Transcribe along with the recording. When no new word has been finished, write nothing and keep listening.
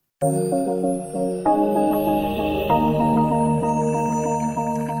Welcome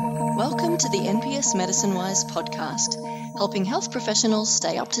to the NPS Medicine Wise podcast, helping health professionals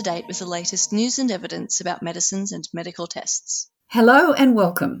stay up to date with the latest news and evidence about medicines and medical tests. Hello and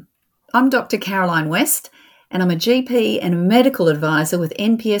welcome. I'm Dr. Caroline West, and I'm a GP and a medical advisor with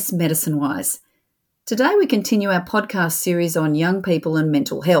NPS Medicine Wise. Today we continue our podcast series on young people and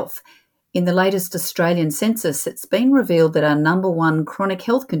mental health. In the latest Australian census, it's been revealed that our number one chronic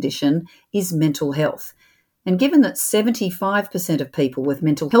health condition is mental health. And given that 75% of people with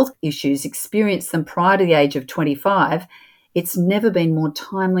mental health issues experience them prior to the age of 25, it's never been more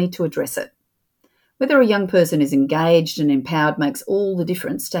timely to address it. Whether a young person is engaged and empowered makes all the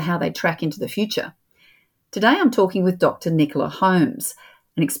difference to how they track into the future. Today I'm talking with Dr. Nicola Holmes,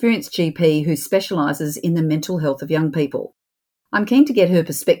 an experienced GP who specialises in the mental health of young people. I'm keen to get her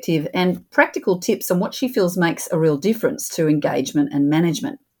perspective and practical tips on what she feels makes a real difference to engagement and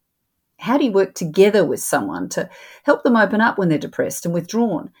management. How do you work together with someone to help them open up when they're depressed and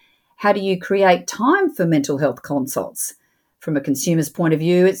withdrawn? How do you create time for mental health consults? From a consumer's point of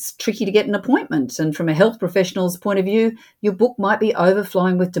view, it's tricky to get an appointment, and from a health professional's point of view, your book might be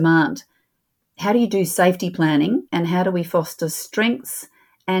overflowing with demand. How do you do safety planning, and how do we foster strengths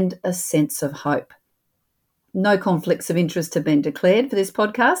and a sense of hope? No conflicts of interest have been declared for this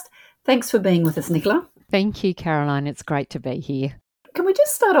podcast. Thanks for being with us, Nicola. Thank you, Caroline. It's great to be here. Can we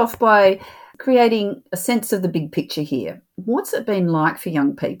just start off by creating a sense of the big picture here? What's it been like for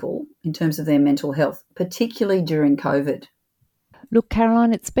young people in terms of their mental health, particularly during COVID? Look,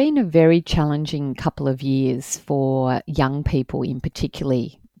 Caroline, it's been a very challenging couple of years for young people in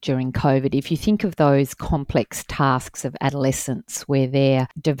particularly during COVID. If you think of those complex tasks of adolescence where they're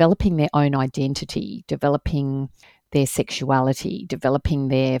developing their own identity, developing their sexuality, developing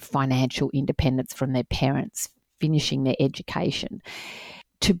their financial independence from their parents, finishing their education,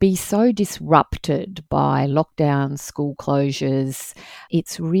 to be so disrupted by lockdowns, school closures,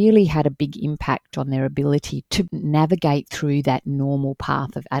 it's really had a big impact on their ability to navigate through that normal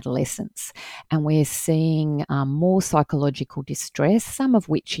path of adolescence. And we're seeing more psychological distress, some of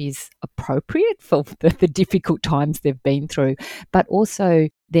which is appropriate for the difficult times they've been through, but also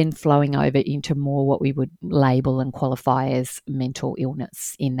then flowing over into more what we would label and qualify as mental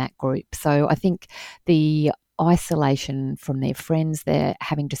illness in that group. So I think the isolation from their friends, they're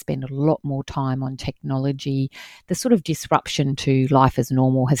having to spend a lot more time on technology. The sort of disruption to life as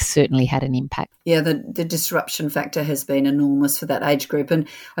normal has certainly had an impact. Yeah, the disruption factor has been enormous for that age group. And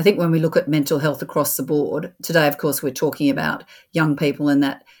I think when we look at mental health across the board, today, of course, we're talking about young people in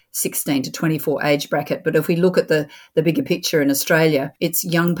that 16 to 24 age bracket. But if we look at the bigger picture in Australia, it's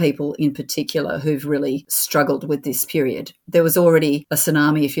young people in particular who've really struggled with this period. There was already a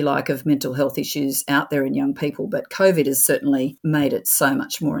tsunami, if you like, of mental health issues out there in young people, but COVID has certainly made it so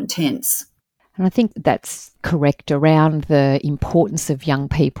much more intense. And I think that's correct around the importance of young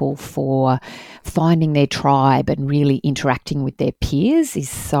people for finding their tribe and really interacting with their peers is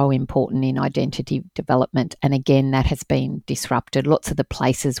so important in identity development. And again, that has been disrupted. Lots of the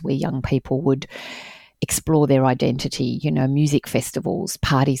places where young people would explore their identity, music festivals,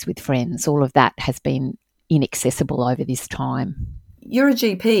 parties with friends, all of that has been inaccessible over this time. You're a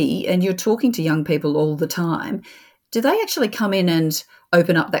GP and you're talking to young people all the time. Do they actually come in and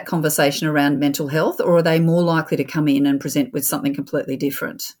open up that conversation around mental health, or are they more likely to come in and present with something completely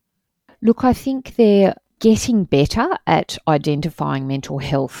different? Look, I think they're getting better at identifying mental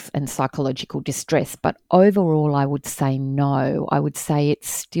health and psychological distress, but overall I would say no. I would say it's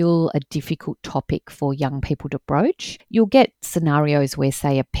still a difficult topic for young people to broach. You'll get scenarios where,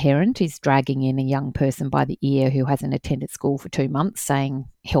 say, a parent is dragging in a young person by the ear who hasn't attended school for 2 months saying,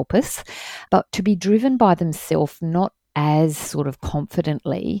 help us. But to be driven by themselves, not as sort of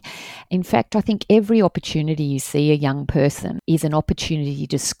confidently. In fact, I think every opportunity you see a young person is an opportunity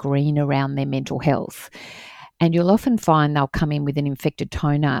to screen around their mental health. And you'll often find they'll come in with an infected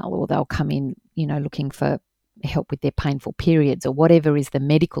toenail, or they'll come in, looking for help with their painful periods or whatever is the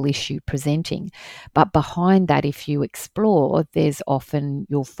medical issue presenting. But behind that, if you explore,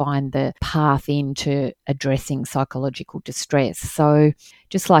 you'll find the path into addressing psychological distress. So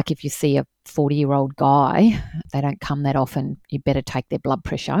just like if you see a 40-year-old guy, they don't come that often, you better take their blood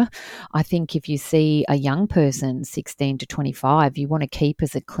pressure. I think if you see a young person, 16 to 25, you want to keep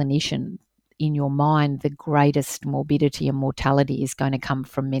as a clinician in your mind the greatest morbidity and mortality is going to come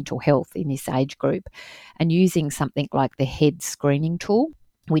from mental health in this age group. And using something like the HEAD screening tool,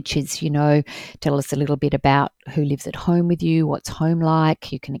 which is, tell us a little bit about who lives at home with you, what's home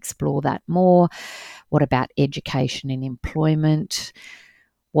like. You can explore that more. What about education and employment?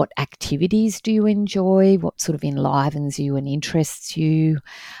 What activities do you enjoy? What sort of enlivens you and interests you?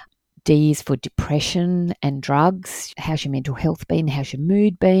 D is for depression and drugs. How's your mental health been? How's your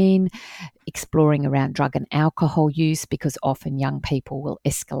mood been? Exploring around drug and alcohol use, because often young people will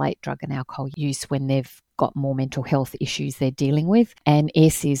escalate drug and alcohol use when they've got more mental health issues they're dealing with. And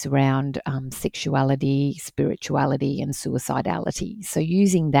S is around sexuality, spirituality, and suicidality. So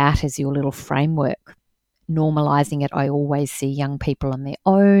using that as your little framework. Normalizing it. I always see young people on their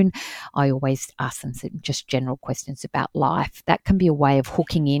own. I always ask them some just general questions about life. That can be a way of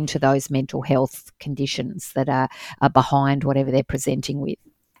hooking into those mental health conditions that are behind whatever they're presenting with.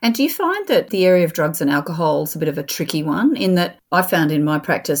 And do you find that the area of drugs and alcohol is a bit of a tricky one, in that I found in my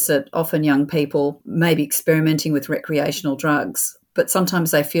practice that often young people may be experimenting with recreational drugs, but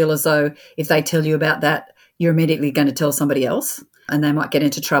sometimes they feel as though if they tell you about that, you're immediately going to tell somebody else and they might get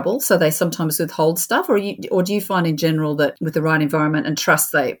into trouble. So they sometimes withhold stuff, or do you find in general that with the right environment and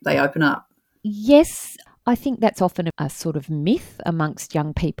trust, they open up? Yes, I think that's often a sort of myth amongst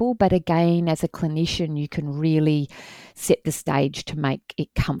young people. But again, as a clinician, you can really set the stage to make it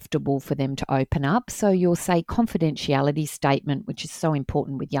comfortable for them to open up. So you'll say confidentiality statement, which is so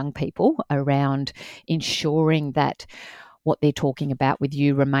important with young people, around ensuring that what they're talking about with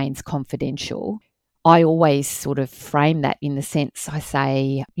you remains confidential. I always sort of frame that in the sense I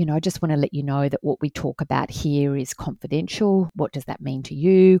say, I just want to let you know that what we talk about here is confidential. What does that mean to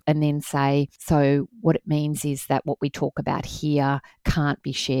you? And then say, so what it means is that what we talk about here can't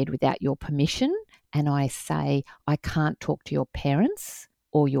be shared without your permission. And I say, I can't talk to your parents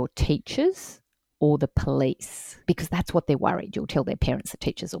or your teachers or the police, because that's what they're worried. You'll tell their parents, the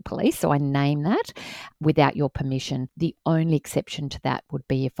teachers or police. So I name that without your permission. The only exception to that would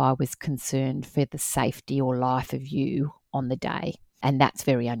be if I was concerned for the safety or life of you on the day. And that's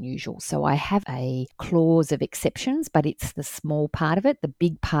very unusual. So I have a clause of exceptions, but it's the small part of it. The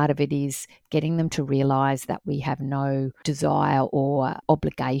big part of it is getting them to realise that we have no desire or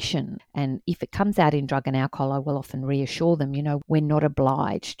obligation. And if it comes out in drug and alcohol, I will often reassure them, we're not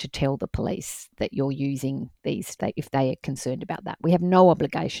obliged to tell the police that you're using these if they are concerned about that. We have no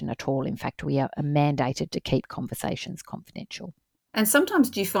obligation at all. In fact, we are mandated to keep conversations confidential. And sometimes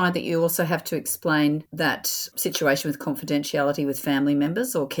do you find that you also have to explain that situation with confidentiality with family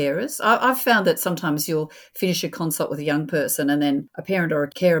members or carers? I've found that sometimes you'll finish a consult with a young person and then a parent or a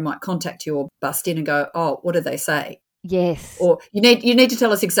carer might contact you or bust in and go, oh, what did they say? Yes. Or you need to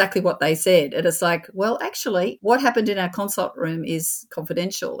tell us exactly what they said. And it's like, well, actually, what happened in our consult room is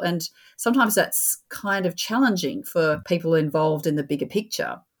confidential. And sometimes that's kind of challenging for people involved in the bigger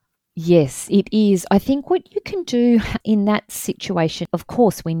picture. Yes, it is. I think what you can do in that situation, of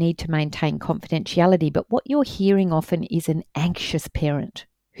course, we need to maintain confidentiality, but what you're hearing often is an anxious parent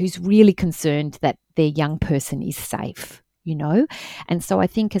who's really concerned that their young person is safe, And so I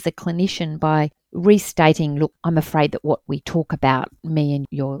think as a clinician, by restating, look, I'm afraid that what we talk about, me and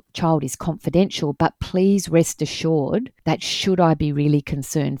your child, is confidential, but please rest assured that should I be really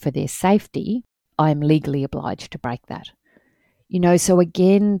concerned for their safety, I'm legally obliged to break that. So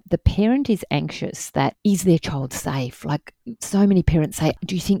again, the parent is anxious that, is their child safe? Like so many parents say,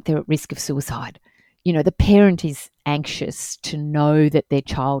 do you think they're at risk of suicide? The parent is anxious to know that their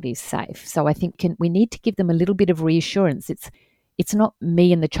child is safe. So I think we need to give them a little bit of reassurance. It's not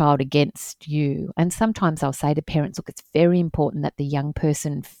me and the child against you. And sometimes I'll say to parents, look, it's very important that the young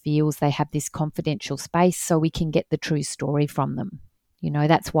person feels they have this confidential space so we can get the true story from them.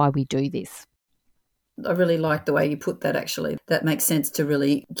 That's why we do this. I really like the way you put that, actually. That makes sense, to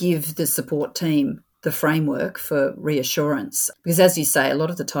really give the support team the framework for reassurance. Because as you say, a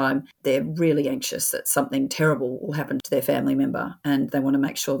lot of the time they're really anxious that something terrible will happen to their family member and they want to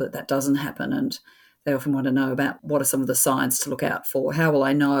make sure that doesn't happen. And they often want to know about what are some of the signs to look out for. How will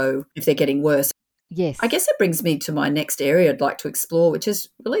I know if they're getting worse? Yes. I guess that brings me to my next area I'd like to explore, which is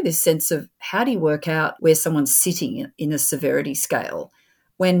really this sense of how do you work out where someone's sitting in a severity scale,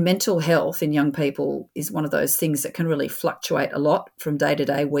 when mental health in young people is one of those things that can really fluctuate a lot from day to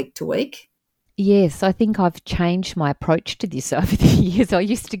day, week to week. Yes, I think I've changed my approach to this over the years. I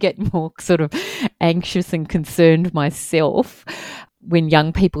used to get more sort of anxious and concerned myself when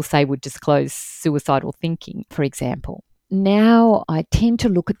young people would disclose suicidal thinking, for example. Now I tend to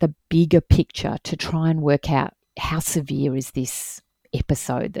look at the bigger picture to try and work out how severe is this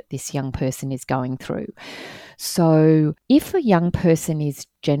episode that this young person is going through. So if a young person is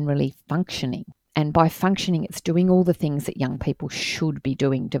generally functioning, and by functioning it's doing all the things that young people should be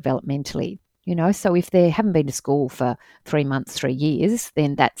doing developmentally, so if they haven't been to school for 3 months, 3 years,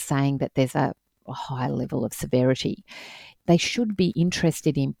 then that's saying that there's a a high level of severity. They should be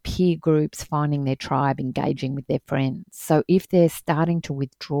interested in peer groups, finding their tribe, engaging with their friends. So if they're starting to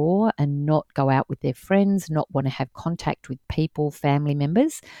withdraw and not go out with their friends, not want to have contact with people, family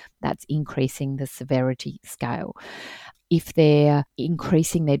members, that's increasing the severity scale. If they're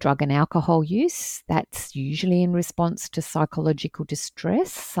increasing their drug and alcohol use, that's usually in response to psychological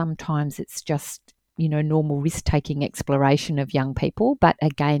distress. Sometimes it's just normal risk-taking exploration of young people. But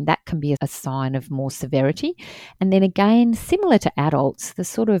again, that can be a sign of more severity. And then again, similar to adults, the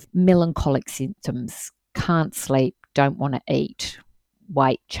sort of melancholic symptoms, can't sleep, don't want to eat,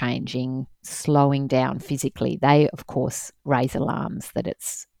 weight changing, slowing down physically, they, of course, raise alarms that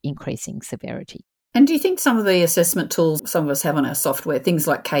it's increasing severity. And do you think some of the assessment tools some of us have on our software, things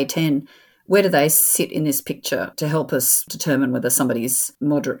like K10, where do they sit in this picture to help us determine whether somebody's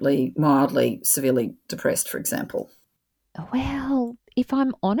moderately, mildly, severely depressed, for example? Well, if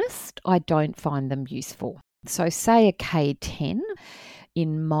I'm honest, I don't find them useful. So say a K10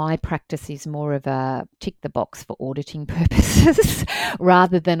 in my practice is more of a tick the box for auditing purposes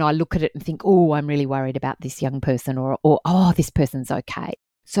rather than I look at it and think, oh, I'm really worried about this young person or oh, this person's okay.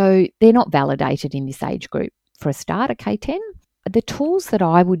 So they're not validated in this age group. For a start, a K10. The tools that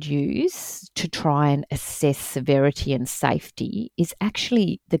I would use to try and assess severity and safety is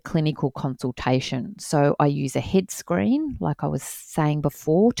actually the clinical consultation. So I use a head screen, like I was saying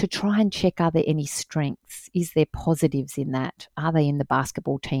before, to try and check, are there any strengths? Is there positives in that? Are they in the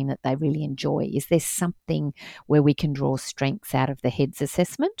basketball team that they really enjoy? Is there something where we can draw strengths out of the heads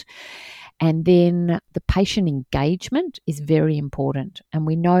assessment? And then the patient engagement is very important. And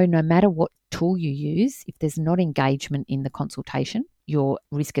we know no matter what tool you use, if there's not engagement in the consultation, your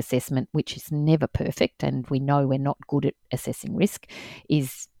risk assessment, which is never perfect, and we know we're not good at assessing risk,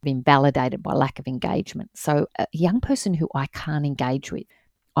 is being validated by lack of engagement. So a young person who I can't engage with,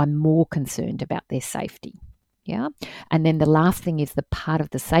 I'm more concerned about their safety. Yeah. And then the last thing is the part of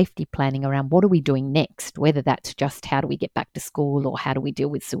the safety planning around what are we doing next, whether that's just how do we get back to school or how do we deal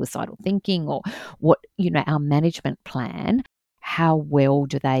with suicidal thinking or what, our management plan, how well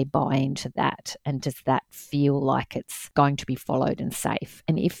do they buy into that? And does that feel like it's going to be followed and safe?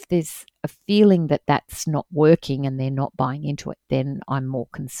 And if there's a feeling that that's not working and they're not buying into it, then I'm more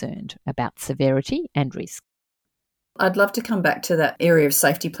concerned about severity and risk. I'd love to come back to that area of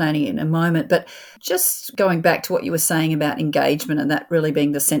safety planning in a moment, but just going back to what you were saying about engagement and that really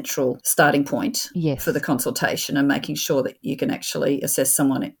being the central starting point for the consultation and making sure that you can actually assess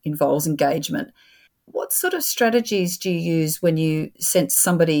someone that involves engagement. What sort of strategies do you use when you sense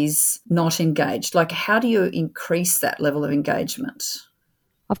somebody's not engaged? Like, how do you increase that level of engagement?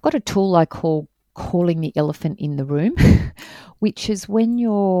 I've got a tool I call calling the elephant in the room, which is when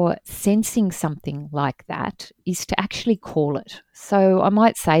you're sensing something like that, is to actually call it. So I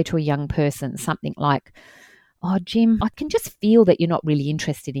might say to a young person something like, oh, Jim, I can just feel that you're not really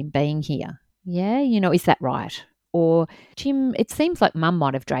interested in being here. Yeah, is that right? Or, Jim, it seems like Mum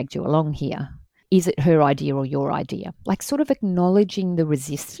might have dragged you along here. Is it her idea or your idea? Like sort of acknowledging the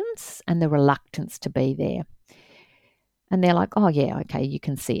resistance and the reluctance to be there. And they're like, oh, yeah, okay, you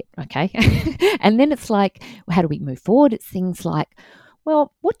can see it, okay. And then it's like, well, how do we move forward? It's things like,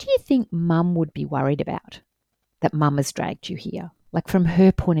 well, what do you think Mum would be worried about that Mum has dragged you here? Like from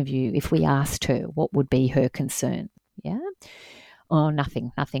her point of view, if we asked her, what would be her concern? Yeah? Oh,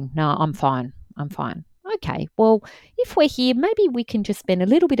 nothing. No, I'm fine. Okay, well, if we're here, maybe we can just spend a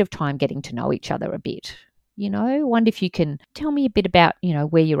little bit of time getting to know each other a bit. Wonder if you can tell me a bit about,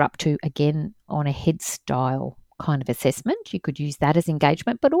 where you're up to, again, on a head style kind of assessment. You could use that as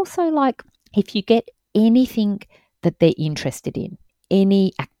engagement, but also like if you get anything that they're interested in,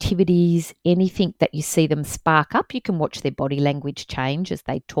 any activities, anything that you see them spark up, you can watch their body language change as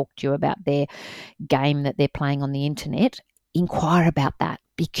they talk to you about their game that they're playing on the internet. Inquire about that.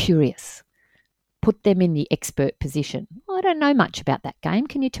 Be curious. Put them in the expert position. I don't know much about that game.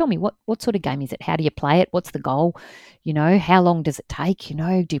 Can you tell me what sort of game is it? How do you play it? What's the goal? How long does it take?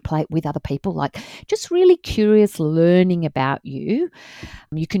 Do you play it with other people? Like just really curious, learning about you.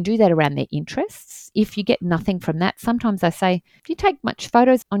 You can do that around their interests. If you get nothing from that, sometimes I say, if you take much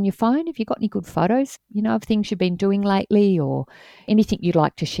photos on your phone, have you got any good photos, of things you've been doing lately or anything you'd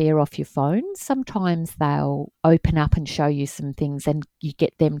like to share off your phone? Sometimes they'll open up and show you some things and you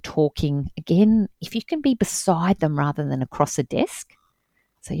get them talking again. If you can be beside them rather than across a desk.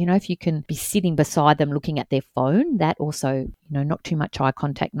 So, if you can be sitting beside them looking at their phone, that also, not too much eye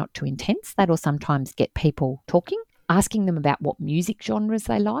contact, not too intense, that'll sometimes get people talking. Asking them about what music genres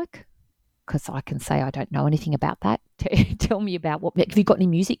they like, because I can say I don't know anything about that. Tell me about have you got any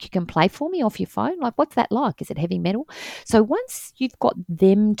music you can play for me off your phone? Like, what's that like? Is it heavy metal? So once you've got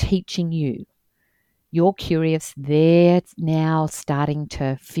them teaching you You're curious. They're now starting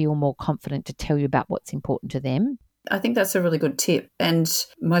to feel more confident to tell you about what's important to them. I think that's a really good tip. And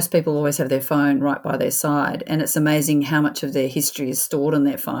most people always have their phone right by their side. And it's amazing how much of their history is stored on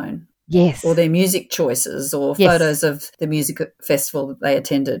their phone. Yes. Or their music choices or Yes. photos of the music festival that they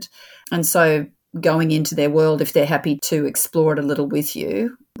attended. And so going into their world, if they're happy to explore it a little with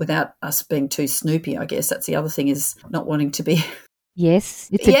you without us being too snoopy, I guess that's the other thing, is not wanting to be. Yes,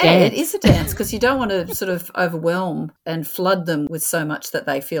 it's a dance. Yeah, it is a dance, because you don't want to sort of overwhelm and flood them with so much that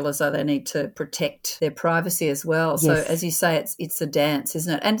they feel as though they need to protect their privacy as well. Yes. So as you say, it's a dance,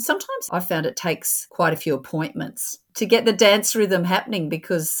 isn't it? And sometimes I found it takes quite a few appointments to get the dance rhythm happening,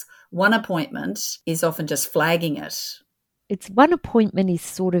 because one appointment is often just flagging it. It's one appointment is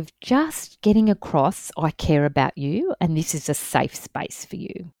sort of just getting across, I care about you and this is a safe space for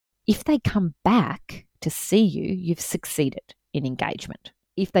you. If they come back to see you, you've succeeded in engagement.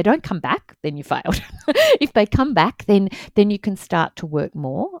 If they don't come back, then you failed. If they come back, then you can start to work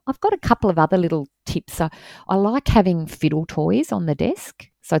more. I've got a couple of other little tips. So I like having fiddle toys on the desk.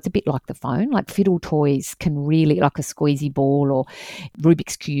 So it's a bit like the phone. Like fiddle toys can really, like a squeezy ball or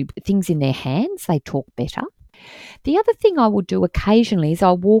Rubik's Cube, things in their hands, they talk better. The other thing I will do occasionally is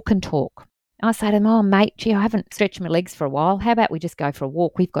I'll walk and talk. I say to them, oh, mate, gee, I haven't stretched my legs for a while. How about we just go for a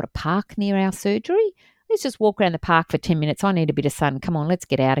walk? We've got a park near our surgery. Let's just walk around the park for 10 minutes. I need a bit of sun. Come on, let's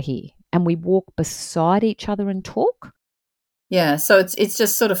get out of here. And we walk beside each other and talk. Yeah, so it's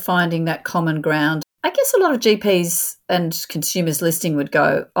just sort of finding that common ground. I guess a lot of GPs and consumers listening would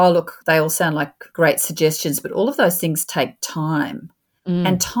go, oh, look, they all sound like great suggestions, but all of those things take time.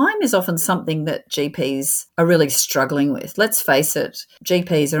 And time is often something that GPs are really struggling with. Let's face it,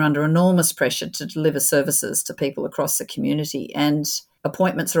 GPs are under enormous pressure to deliver services to people across the community, and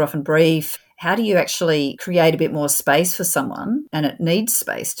appointments are often brief. How do you actually create a bit more space for someone, and it needs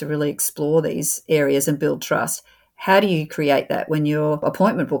space to really explore these areas and build trust? How do you create that when your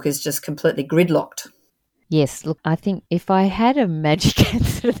appointment book is just completely gridlocked? Yes, look, I think if I had a magic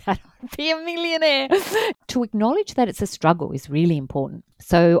answer to that, I'd be a millionaire. To acknowledge that it's a struggle is really important.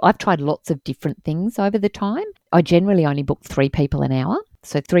 So I've tried lots of different things over the time. I generally only book 3 people an hour,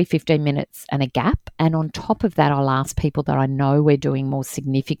 so 3 15 minutes and a gap. And on top of that, I'll ask people that I know we're doing more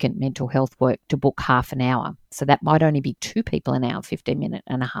significant mental health work to book half an hour. So that might only be 2 people an hour, 15 minutes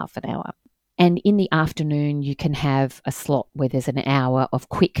and a half an hour. And in the afternoon, you can have a slot where there's an hour of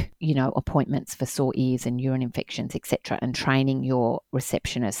quick, appointments for sore ears and urine infections, etc., and training your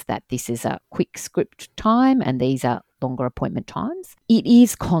receptionist that this is a quick script time and these are longer appointment times. It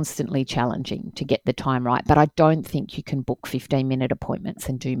is constantly challenging to get the time right, but I don't think you can book 15-minute appointments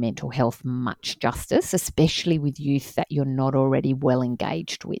and do mental health much justice, especially with youth that you're not already well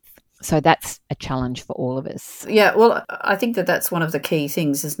engaged with. So that's a challenge for all of us. Yeah, well, I think that's one of the key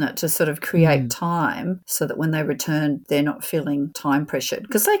things, isn't it, to sort of create time so that when they return, they're not feeling time pressured,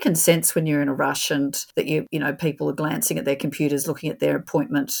 because they can sense when you're in a rush and that people are glancing at their computers, looking at their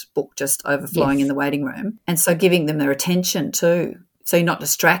appointment book just overflowing in the waiting room. And so giving them their attention too, so you're not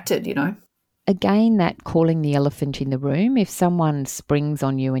distracted, Again, that calling the elephant in the room, if someone springs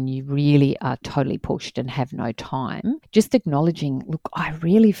on you and you really are totally pushed and have no time, just acknowledging, look, I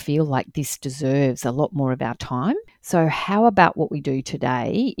really feel like this deserves a lot more of our time. So how about what we do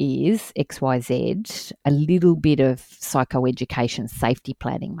today is XYZ, a little bit of psychoeducation, safety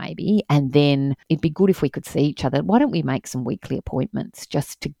planning maybe, and then it'd be good if we could see each other. Why don't we make some weekly appointments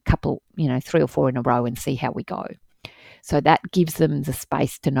just to couple, 3 or 4 in a row and see how we go? So that gives them the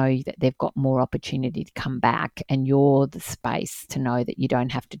space to know that they've got more opportunity to come back, and you're the space to know that you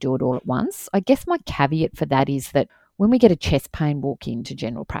don't have to do it all at once. I guess my caveat for that is that when we get a chest pain walk into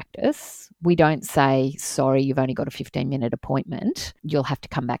general practice, we don't say, sorry, you've only got a 15-minute appointment. You'll have to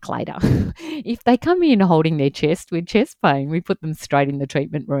come back later. If they come in holding their chest with chest pain, we put them straight in the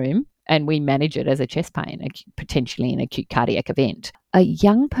treatment room and we manage it as a chest pain, potentially an acute cardiac event. A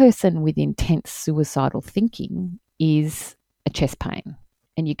young person with intense suicidal thinking is a chest pain.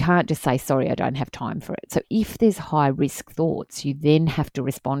 And you can't just say, sorry, I don't have time for it. So if there's high risk thoughts, you then have to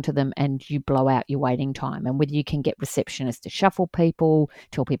respond to them and you blow out your waiting time. And whether you can get receptionists to shuffle people,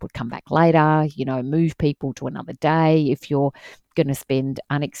 tell people to come back later, move people to another day. If you're going to spend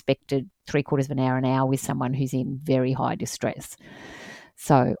unexpected 3/4 of an hour with someone who's in very high distress.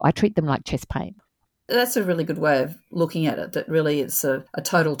 So I treat them like chest pain. That's a really good way of looking at it, that really it's a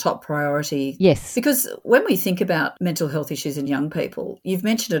total top priority. Yes. Because when we think about mental health issues in young people, you've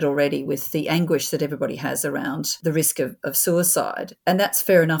mentioned it already with the anguish that everybody has around the risk of suicide. And that's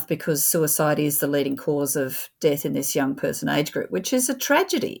fair enough, because suicide is the leading cause of death in this young person age group, which is a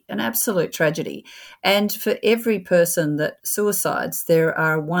tragedy, an absolute tragedy. And for every person that suicides, there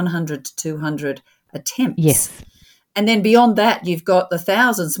are 100 to 200 attempts. Yes. And then beyond that, you've got the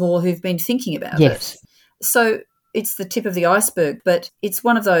thousands more who've been thinking about Yes. it. So it's the tip of the iceberg, but it's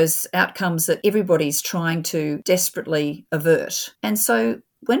one of those outcomes that everybody's trying to desperately avert. And so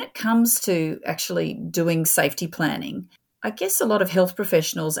when it comes to actually doing safety planning, I guess a lot of health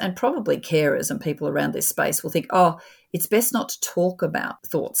professionals and probably carers and people around this space will think, oh, it's best not to talk about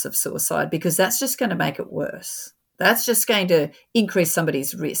thoughts of suicide because that's just going to make it worse. That's just going to increase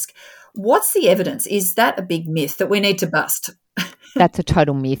somebody's risk. What's the evidence? Is that a big myth that we need to bust? That's a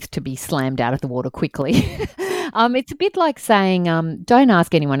total myth to be slammed out of the water quickly. It's a bit like saying, don't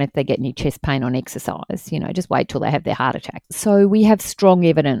ask anyone if they get any chest pain on exercise, just wait till they have their heart attack. So we have strong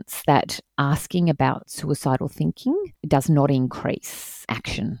evidence that asking about suicidal thinking does not increase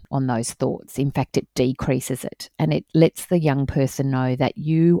action on those thoughts. In fact, it decreases it, and it lets the young person know that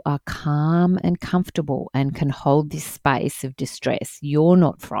you are calm and comfortable and can hold this space of distress. You're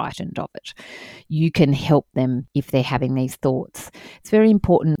not frightened of it. You can help them if they're having these thoughts. It's very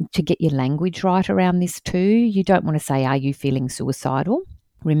important to get your language right around this too. You don't want to say, are you feeling suicidal?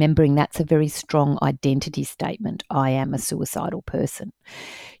 Remembering that's a very strong identity statement. I am a suicidal person.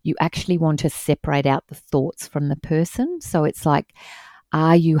 You actually want to separate out the thoughts from the person. So it's like,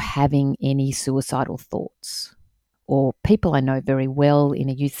 are you having any suicidal thoughts? Or people I know very well in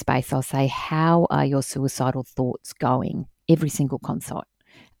a youth space, I'll say, how are your suicidal thoughts going? Every single consult.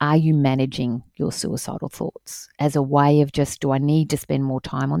 Are you managing your suicidal thoughts as a way of just, do I need to spend more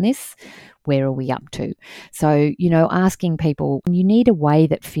time on this? Where are we up to? So, asking people, you need a way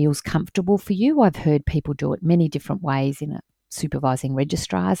that feels comfortable for you. I've heard people do it many different ways in supervising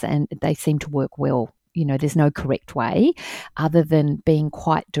registrars, and they seem to work well. There's no correct way other than being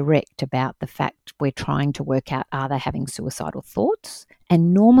quite direct about the fact we're trying to work out, are they having suicidal thoughts?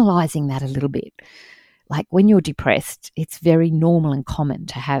 And normalising that a little bit. Like when you're depressed, it's very normal and common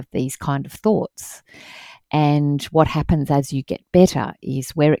to have these kind of thoughts. And what happens as you get better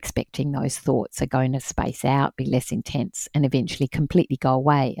is we're expecting those thoughts are going to space out, be less intense, and eventually completely go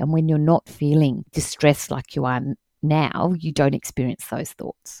away. And when you're not feeling distressed like you are now, you don't experience those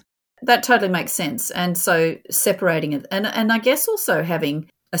thoughts. That totally makes sense. And so separating it, and I guess also having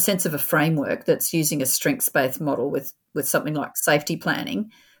a sense of a framework that's using a strengths-based model with something like safety planning.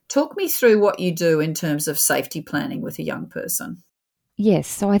 Talk me through what you do in terms of safety planning with a young person. Yes,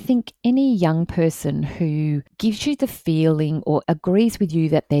 so I think any young person who gives you the feeling or agrees with you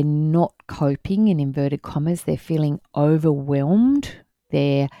that they're not coping, in inverted commas, they're feeling overwhelmed,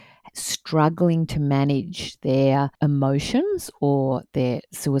 they're struggling to manage their emotions or their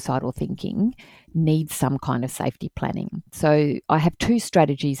suicidal thinking, needs some kind of safety planning. So I have two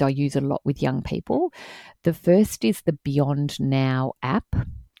strategies I use a lot with young people. The first is the Beyond Now app,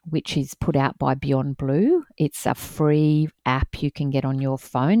 which is put out by Beyond Blue. It's a free app you can get on your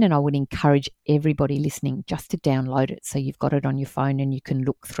phone, and I would encourage everybody listening just to download it so you've got it on your phone and you can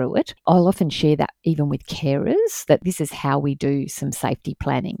look through it. I'll often share that even with carers, that this is how we do some safety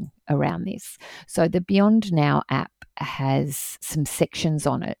planning around this. So the Beyond Now app has some sections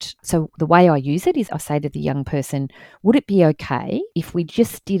on it. So the way I use it is I say to the young person, would it be okay if we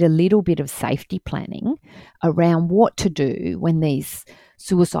just did a little bit of safety planning around what to do when these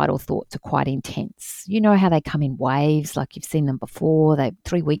suicidal thoughts are quite intense? You know how they come in waves, like you've seen them before.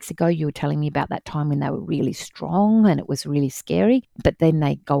 3 weeks ago, you were telling me about that time when they were really strong and it was really scary, but then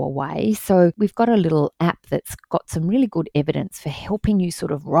they go away. So we've got a little app that's got some really good evidence for helping you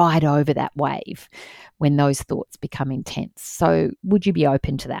sort of ride over that wave when those thoughts become intense. So would you be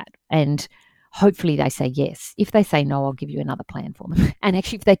open to that? And hopefully they say yes. If they say no, I'll give you another plan for them. And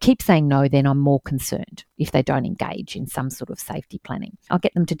actually, if they keep saying no, then I'm more concerned if they don't engage in some sort of safety planning. I'll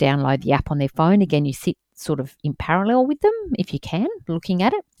get them to download the app on their phone. Again, you sit sort of in parallel with them, if you can, looking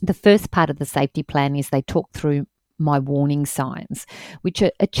at it. The first part of the safety plan is they talk through my warning signs, which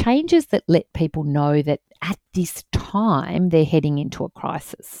are changes that let people know that at this time they're heading into a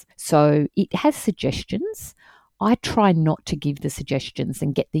crisis. So it has suggestions. I try not to give the suggestions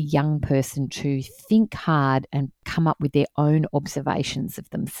and get the young person to think hard and come up with their own observations of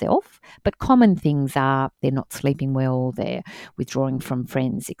themselves. But common things are they're not sleeping well, they're withdrawing from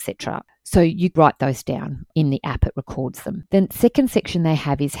friends, etc. So you write those down in the app, it records them. Then the second section they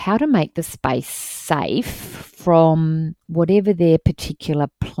have is how to make the space safe from whatever their particular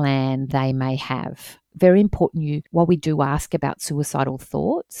plan they may have. Very important, while we do ask about suicidal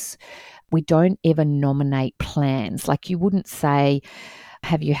thoughts, we don't ever nominate plans. Like you wouldn't say,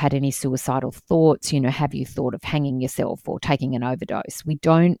 have you had any suicidal thoughts? Have you thought of hanging yourself or taking an overdose? We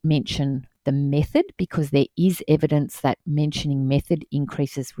don't mention the method because there is evidence that mentioning method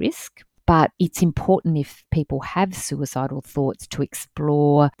increases risk. But it's important if people have suicidal thoughts to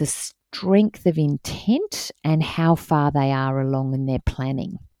explore the strength of intent and how far they are along in their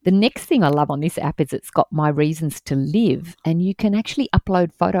planning. The next thing I love on this app is it's got My Reasons to Live, and you can actually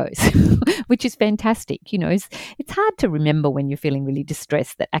upload photos, which is fantastic. You know, it's hard to remember when you're feeling really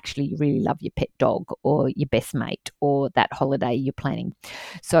distressed that actually you really love your pet dog or your best mate or that holiday you're planning.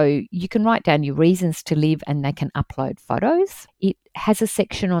 So you can write down your reasons to live and they can upload photos. It has a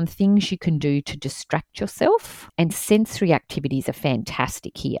section on things you can do to distract yourself, and sensory activities are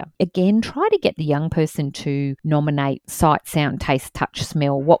fantastic here. Again, try to get the young person to nominate sight, sound, taste, touch,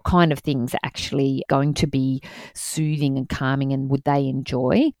 smell. What kind of things are actually going to be soothing and calming and would they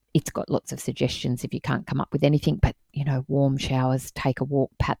enjoy? It's got lots of suggestions if you can't come up with anything, but, you know, warm showers, take a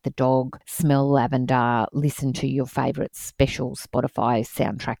walk, pat the dog, smell lavender, listen to your favourite special Spotify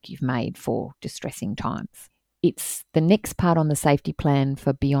soundtrack you've made for distressing times. It's the next part on the safety plan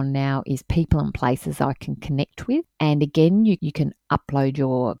for Beyond Now is people and places I can connect with. And again, you can upload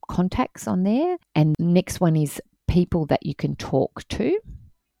your contacts on there. And the next one is people that you can talk to.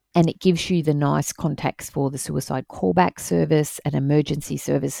 And it gives you the nice contacts for the suicide callback service and emergency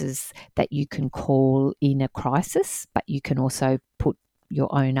services that you can call in a crisis, but you can also put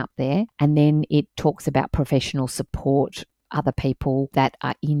your own up there. And then it talks about professional support, other people that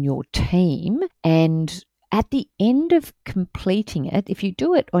are in your team. And at the end of completing it, if you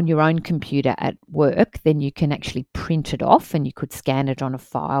do it on your own computer at work, then you can actually print it off and you could scan it on a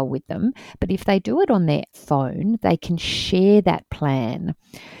file with them. But if they do it on their phone, they can share that plan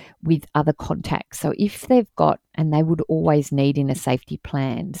with other contacts. So if they've got, and they would always need in a safety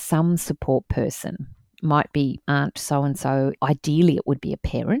plan, some support person, might be aunt so-and-so. Ideally, it would be a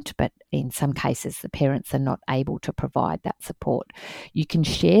parent, but in some cases, the parents are not able to provide that support. You can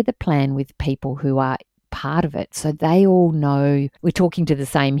share the plan with people who are part of it, so they all know we're talking to the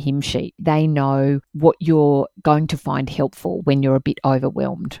same hymn sheet. They know what you're going to find helpful when you're a bit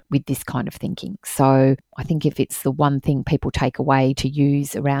overwhelmed with this kind of thinking. So I think if it's the one thing people take away to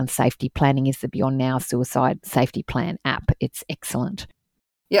use around safety planning is the Beyond Now Suicide Safety Plan app. It's excellent.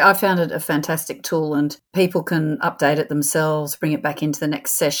 Yeah, I found it a fantastic tool, and people can update it themselves, bring it back into the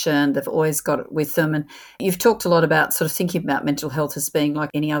next session. They've always got it with them. And you've talked a lot about sort of thinking about mental health as being like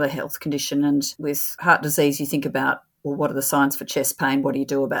any other health condition. And with heart disease, you think about, well, what are the signs for chest pain? What do you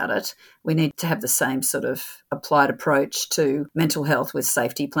do about it? We need to have the same sort of applied approach to mental health with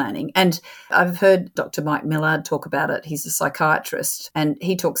safety planning. And I've heard Dr. Mike Millard talk about it. He's a psychiatrist, and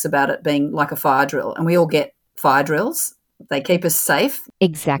he talks about it being like a fire drill. And we all get fire drills. They keep us safe.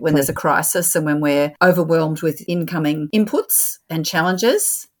 Exactly. When there's a crisis and when we're overwhelmed with incoming inputs and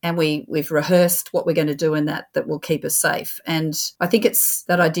challenges, and we've rehearsed what we're going to do in that will keep us safe. And I think it's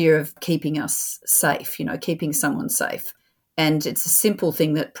that idea of keeping us safe, you know, keeping someone safe. And it's a simple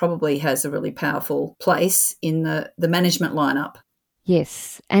thing that probably has a really powerful place in the management lineup.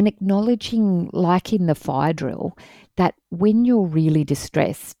 Yes, and acknowledging, like in the fire drill, that when you're really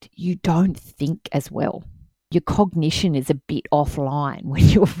distressed, you don't think as well. Your cognition is a bit offline when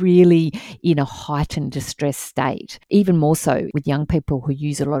you're really in a heightened distress state, even more so with young people who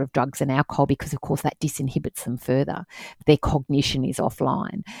use a lot of drugs and alcohol, because of course that disinhibits them further. Their cognition is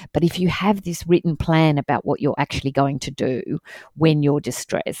offline. But if you have this written plan about what you're actually going to do when you're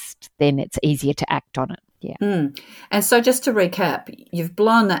distressed, then it's easier to act on it. Yeah. And so just to recap, you've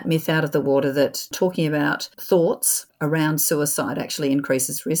blown that myth out of the water that talking about thoughts around suicide actually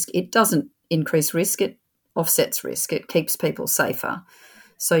increases risk. It doesn't increase risk. It offsets risk. It keeps people safer.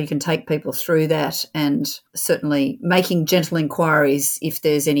 So you can take people through that, and certainly making gentle inquiries if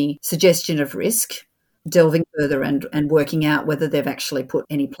there's any suggestion of risk, delving further and working out whether they've actually put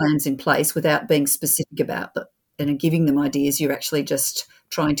any plans in place without being specific about it and giving them ideas. You're actually just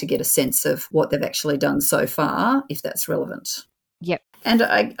trying to get a sense of what they've actually done so far, if that's relevant. Yep. And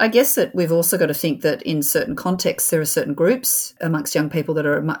I guess that we've also got to think that in certain contexts, there are certain groups amongst young people that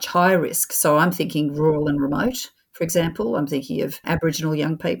are at much higher risk. So I'm thinking rural and remote, for example. I'm thinking of Aboriginal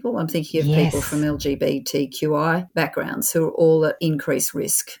young people. I'm thinking of people from LGBTQI backgrounds who are all at increased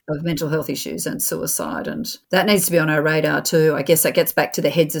risk of mental health issues and suicide. And that needs to be on our radar too. I guess that gets back to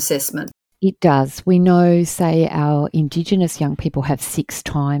the HEADS assessment. It does. We know, say, our Indigenous young people have 6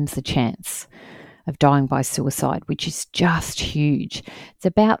 times the chance of dying by suicide, which is just huge. It's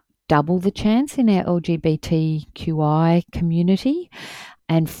about double the chance in our LGBTQI community,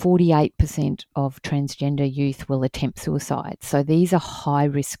 and 48% of transgender youth will attempt suicide. So these are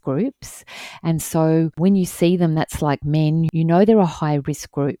high-risk groups. And so when you see them, that's like men, you know they're a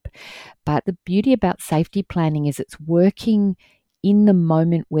high-risk group. But the beauty about safety planning is it's working in the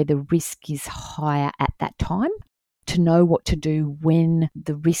moment where the risk is higher at that time, to know what to do when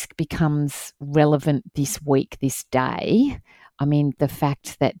the risk becomes relevant this week, this day. I mean, the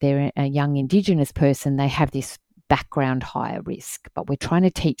fact that they're a young Indigenous person, they have this background higher risk, but we're trying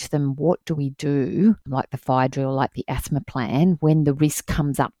to teach them what do we do, like the fire drill, like the asthma plan, when the risk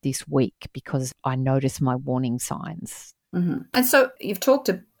comes up this week because I notice my warning signs. Mm-hmm. And so you've talked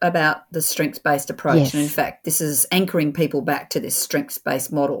about the strengths-based approach. Yes. And in fact, this is anchoring people back to this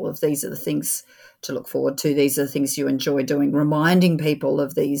strengths-based model of these are the things to look forward to. These are the things you enjoy doing, reminding people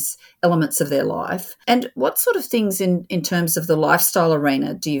of these elements of their life. And what sort of things in terms of the lifestyle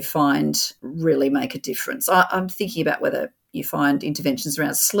arena do you find really make a difference? I'm thinking about whether you find interventions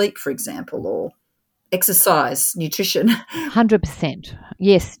around sleep, for example, or exercise, nutrition. 100%.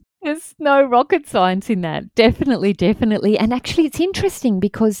 Yes. There's no rocket science in that. Definitely. And actually, it's interesting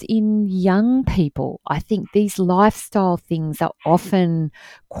because in young people, I think these lifestyle things are often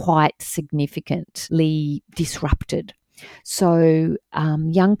quite significantly disrupted. So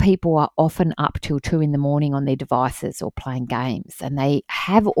young people are often up till 2 a.m. on their devices or playing games, and they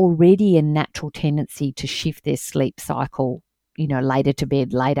have already a natural tendency to shift their sleep cycle, later to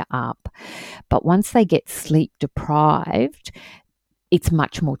bed, later up. But once they get sleep deprived, it's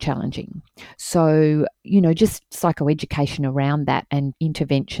much more challenging. So, just psychoeducation around that and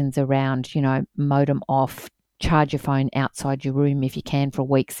interventions around, modem off, charge your phone outside your room if you can for a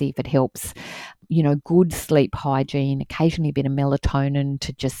week, see if it helps. Good sleep hygiene, occasionally a bit of melatonin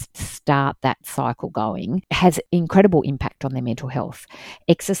to just start that cycle going has incredible impact on their mental health.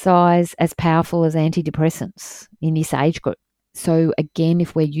 Exercise as powerful as antidepressants in this age group. So again,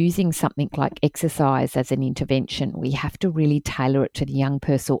 if we're using something like exercise as an intervention, we have to really tailor it to the young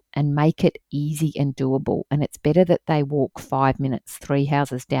person and make it easy and doable. And it's better that they walk 5 minutes, 3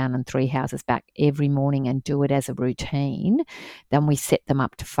 houses down and 3 houses back every morning and do it as a routine than we set them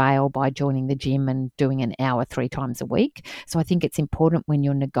up to fail by joining the gym and doing an hour 3 times a week. So I think it's important when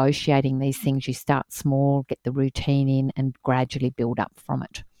you're negotiating these things, you start small, get the routine in and gradually build up from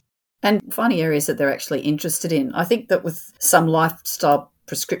it. And finding areas that they're actually interested in. I think that with some lifestyle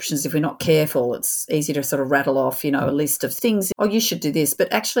prescriptions, if we're not careful, it's easy to sort of rattle off, a list of things. Oh, you should do this.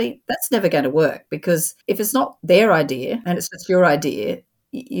 But actually, that's never going to work because if it's not their idea and it's just your idea,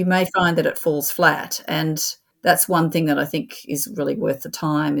 you may find that it falls flat. And that's one thing that I think is really worth the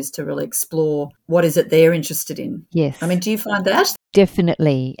time is to really explore what is it they're interested in. Yes. I mean, do you find that?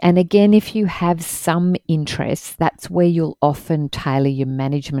 Definitely. And again, if you have some interest, that's where you'll often tailor your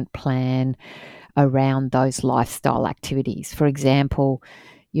management plan around those lifestyle activities. For example,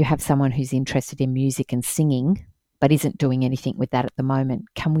 you have someone who's interested in music and singing, but isn't doing anything with that at the moment.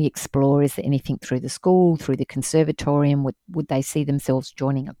 Can we explore, is there anything through the school, through the conservatorium? Would they see themselves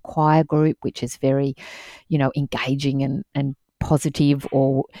joining a choir group, which is very, engaging and positive,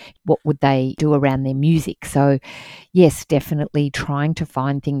 or what would they do around their music? So yes, definitely trying to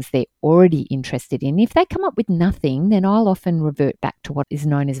find things they're already interested in. If they come up with nothing, then I'll often revert back to what is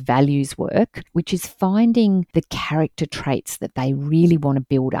known as values work, which is finding the character traits that they really want to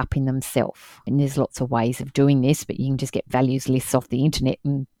build up in themselves. And there's lots of ways of doing this, but you can just get values lists off the internet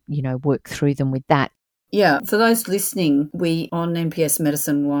and, work through them with that. Yeah, for those listening, we on NPS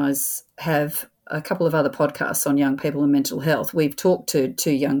Medicine Wise have a couple of other podcasts on young people and mental health. We've talked to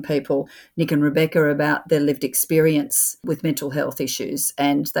 2 young people, Nick and Rebecca, about their lived experience with mental health issues,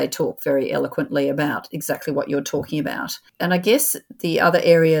 and they talk very eloquently about exactly what you're talking about. And I guess the other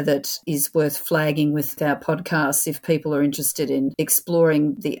area that is worth flagging with our podcasts, if people are interested in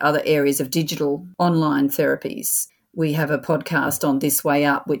exploring the other areas of digital online therapies, we have a podcast on This Way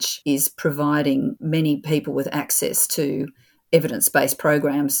Up, which is providing many people with access to evidence-based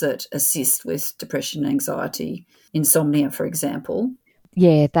programs that assist with depression, anxiety, insomnia, for example.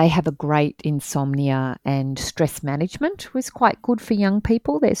 Yeah, they have a great insomnia and stress management was quite good for young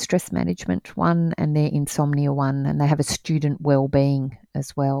people. Their stress management one and their insomnia one, and they have a student wellbeing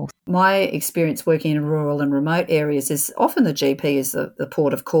as well. My experience working in rural and remote areas is often the GP is the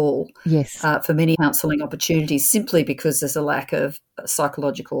port of call. Yes. For many counselling opportunities, simply because there's a lack of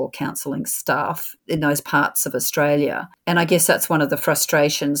psychological or counselling staff in those parts of Australia. And I guess that's one of the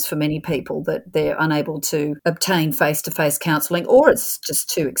frustrations for many people, that they're unable to obtain face-to-face counselling, or it's just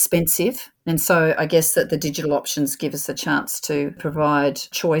too expensive. And so I guess that the digital options give us a chance to provide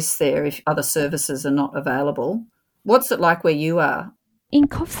choice there if other services are not available. What's it like where you are? In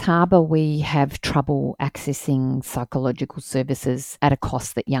Coffs Harbour, we have trouble accessing psychological services at a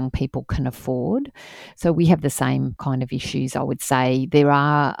cost that young people can afford. So we have the same kind of issues, I would say. There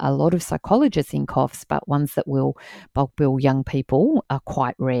are a lot of psychologists in Coffs, but ones that will bulk bill young people are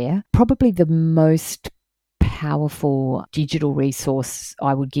quite rare. Probably the most powerful digital resource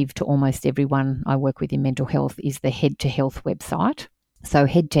I would give to almost everyone I work with in mental health is the Head to Health website. So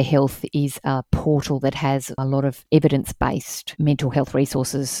Head to Health is a portal that has a lot of evidence-based mental health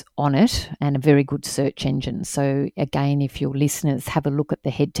resources on it and a very good search engine. So again, if your listeners have a look at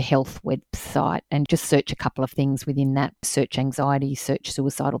the Head to Health website and just search a couple of things within that, search anxiety, search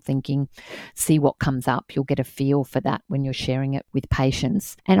suicidal thinking, see what comes up. You'll get a feel for that when you're sharing it with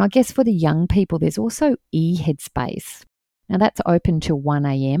patients. And I guess for the young people, there's also eHeadspace. Now that's open till 1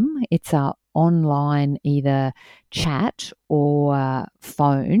 a.m. It's a online either chat or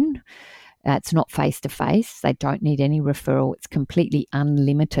phone. It's not face-to-face. They don't need any referral. It's completely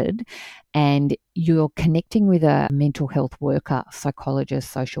unlimited. And you're connecting with a mental health worker, psychologist,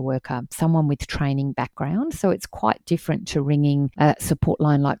 social worker, someone with training background. So it's quite different to ringing a support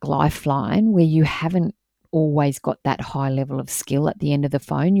line like Lifeline, where you haven't always got that high level of skill at the end of the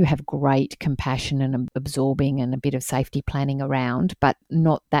phone. You have great compassion and absorbing and a bit of safety planning around, but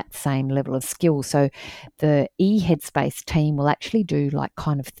not that same level of skill. So the eHeadspace team will actually do like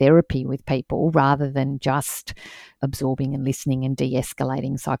kind of therapy with people rather than just absorbing and listening and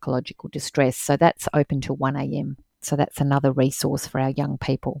de-escalating psychological distress. So that's open till 1 a.m. So that's another resource for our young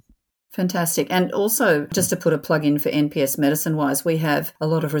people. Fantastic. And also, just to put a plug in for NPS Medicine Wise, we have a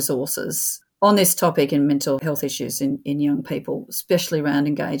lot of resources on this topic in mental health issues in young people, especially around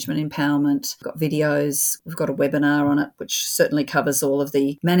engagement, empowerment. We've got videos, we've got a webinar on it, which certainly covers all of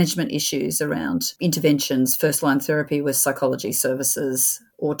the management issues around interventions, first-line therapy with psychology services,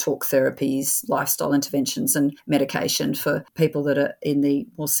 or talk therapies, lifestyle interventions and medication for people that are in the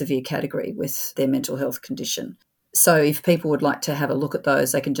more severe category with their mental health condition. So if people would like to have a look at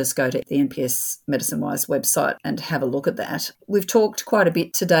those, they can just go to the NPS Medicine Wise website and have a look at that. We've talked quite a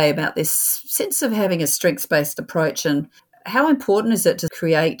bit today about this sense of having a strengths-based approach, and how important is it to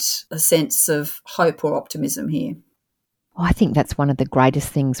create a sense of hope or optimism here? I think that's one of the greatest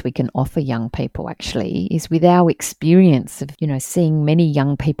things we can offer young people, actually, is with our experience of, seeing many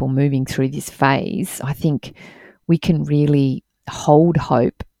young people moving through this phase. I think we can really hold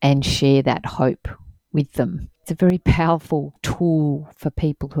hope and share that hope with them. It's a very powerful tool for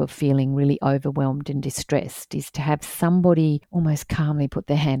people who are feeling really overwhelmed and distressed, is to have somebody almost calmly put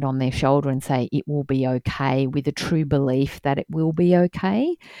their hand on their shoulder and say, it will be okay, with a true belief that it will be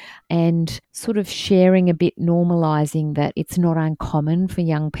okay, and sort of sharing a bit, normalising that it's not uncommon for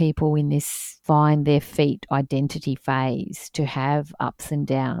young people in this find their feet identity phase to have ups and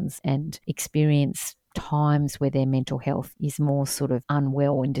downs and experience times where their mental health is more sort of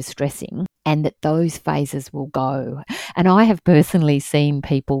unwell and distressing, and that those phases will go. And I have personally seen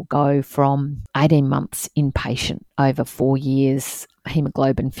people go from 18 months inpatient over 4 years,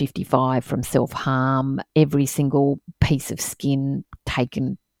 hemoglobin 55 from self-harm, every single piece of skin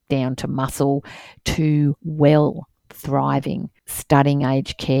taken down to muscle, to well, thriving, studying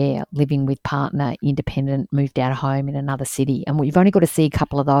aged care, living with partner, independent, moved out of home in another city. And we've only got to see a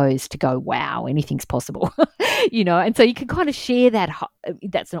couple of those to go, wow, anything's possible, and so you can kind of share that.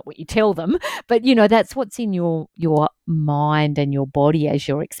 That's not what you tell them, but, that's what's in your mind and your body as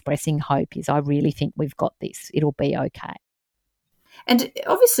you're expressing hope, is I really think we've got this. It'll be okay. And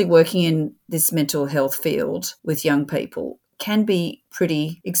obviously working in this mental health field with young people can be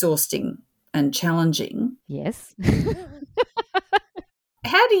pretty exhausting and challenging. Yes.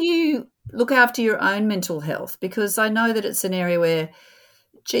 How do you look after your own mental health? Because I know that it's an area where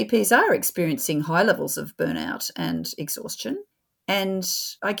GPs are experiencing high levels of burnout and exhaustion. And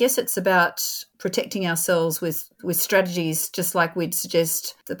I guess it's about protecting ourselves with strategies, just like we'd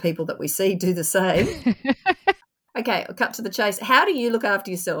suggest the people that we see do the same. Okay, I'll cut to the chase. How do you look after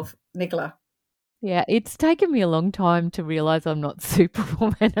yourself, Nicola? Yeah, it's taken me a long time to realise I'm not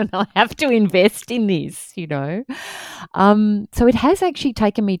Superwoman and I have to invest in this, So it has actually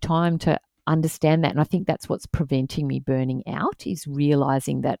taken me time to understand that. And I think that's what's preventing me burning out, is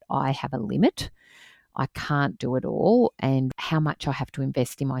realising that I have a limit. I can't do it all, and how much I have to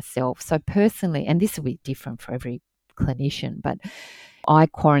invest in myself. So personally, and this will be different for every clinician, but I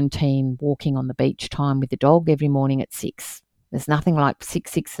quarantine walking on the beach time with the dog every morning at 6. There's nothing like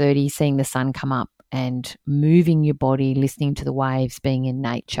 6:30, seeing the sun come up and moving your body, listening to the waves, being in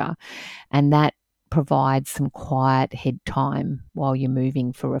nature. And that provides some quiet head time while you're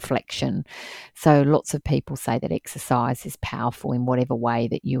moving for reflection. So lots of people say that exercise is powerful in whatever way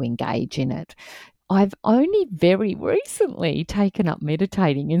that you engage in it. I've only very recently taken up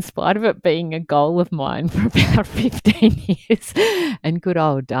meditating, in spite of it being a goal of mine for about 15 years. And good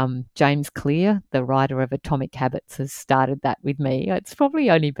old James Clear, the writer of Atomic Habits, has started that with me. It's probably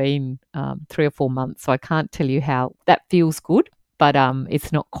only been 3 or 4 months, so I can't tell you how that feels good. but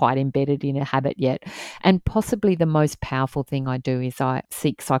it's not quite embedded in a habit yet. And possibly the most powerful thing I do is I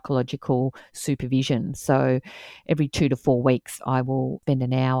seek psychological supervision. So every 2 to 4 weeks, I will spend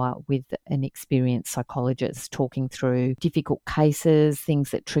an hour with an experienced psychologist talking through difficult cases, things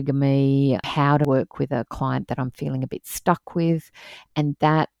that trigger me, how to work with a client that I'm feeling a bit stuck with. And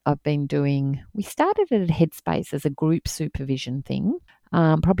that I've been doing, we started it at Headspace as a group supervision thing,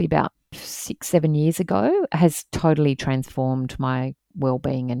 probably about 6-7 years ago, has totally transformed my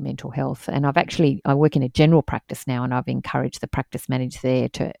wellbeing and mental health. And I work in a general practice now, and I've encouraged the practice manager there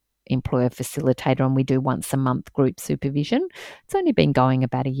to employ a facilitator, and we do once a month group supervision. It's only been going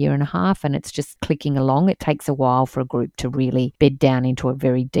about 1.5 years, and it's just clicking along. It takes a while for a group to really bed down into a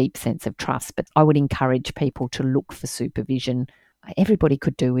very deep sense of trust, but I would encourage people to look for supervision. Everybody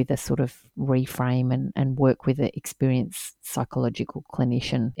could do with a sort of reframe and work with an experienced psychological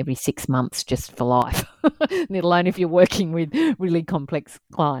clinician every 6 months just for life, let alone if you're working with really complex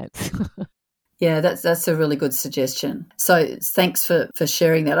clients. Yeah, that's a really good suggestion. So thanks for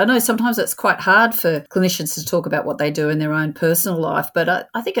sharing that. I know sometimes it's quite hard for clinicians to talk about what they do in their own personal life, but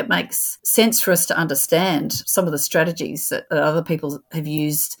I think it makes sense for us to understand some of the strategies that other people have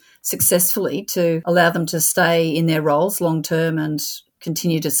used successfully to allow them to stay in their roles long term and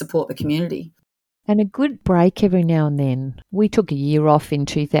continue to support the community. And a good break every now and then. We took a year off in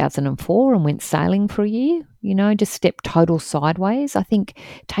 2004 and went sailing for a year, just stepped total sideways. I think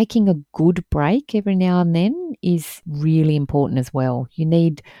taking a good break every now and then is really important as well. You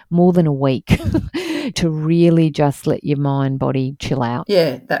need more than a week to really just let your mind, body chill out.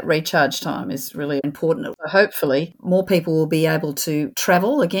 Yeah, that recharge time is really important. Hopefully, more people will be able to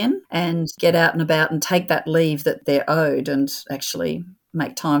travel again and get out and about and take that leave that they're owed and actually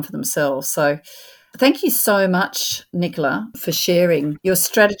make time for themselves. So thank you so much, Nicola, for sharing your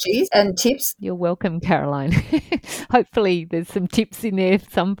strategies and tips. You're welcome, Caroline. Hopefully there's some tips in there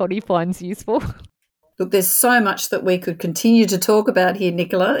somebody finds useful. Look, there's so much that we could continue to talk about here,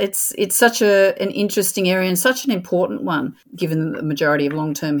 Nicola. It's such an interesting area and such an important one, given that the majority of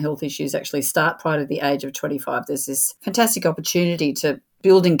long-term health issues actually start prior to the age of 25. There's this fantastic opportunity to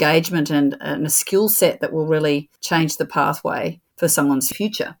build engagement and a skill set that will really change the pathway for someone's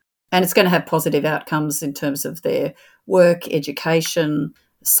future. And it's going to have positive outcomes in terms of their work, education,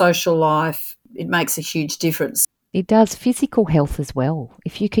 social life. It makes a huge difference. It does physical health as well.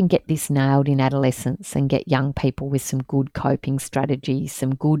 If you can get this nailed in adolescence and get young people with some good coping strategies,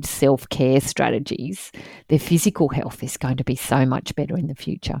 some good self-care strategies, their physical health is going to be so much better in the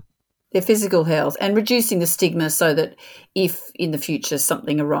future. Their physical health and reducing the stigma so that if in the future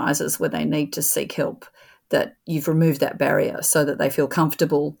something arises where they need to seek help, that you've removed that barrier so that they feel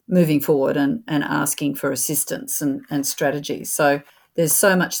comfortable moving forward and asking for assistance and strategies. So there's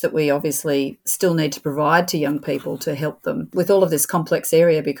so much that we obviously still need to provide to young people to help them with all of this complex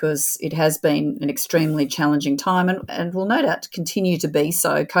area, because it has been an extremely challenging time and will no doubt continue to be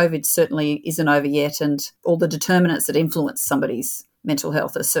so. COVID certainly isn't over yet, and all the determinants that influence somebody's mental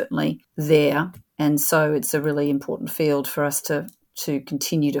health are certainly there. And so it's a really important field for us to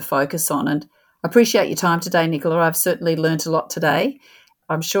continue to focus on. And I appreciate your time today, Nicola. I've certainly learnt a lot today.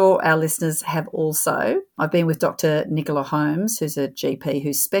 I'm sure our listeners have also. I've been with Dr. Nicola Holmes, who's a GP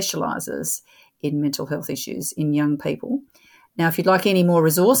who specialises in mental health issues in young people. Now, if you'd like any more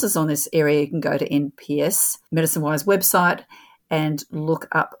resources on this area, you can go to NPS MedicineWise website and look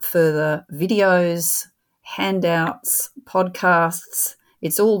up further videos, handouts, podcasts.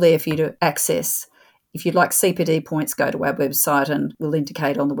 It's all there for you to access. If you'd like CPD points, go to our website and we'll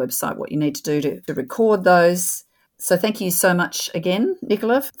indicate on the website what you need to do to record those. So thank you so much again,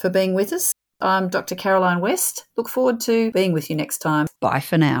 Nicola, for being with us. I'm Dr. Caroline West. Look forward to being with you next time. Bye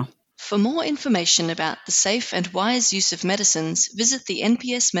for now. For more information about the safe and wise use of medicines, visit the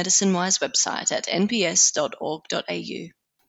NPS MedicineWise website at nps.org.au.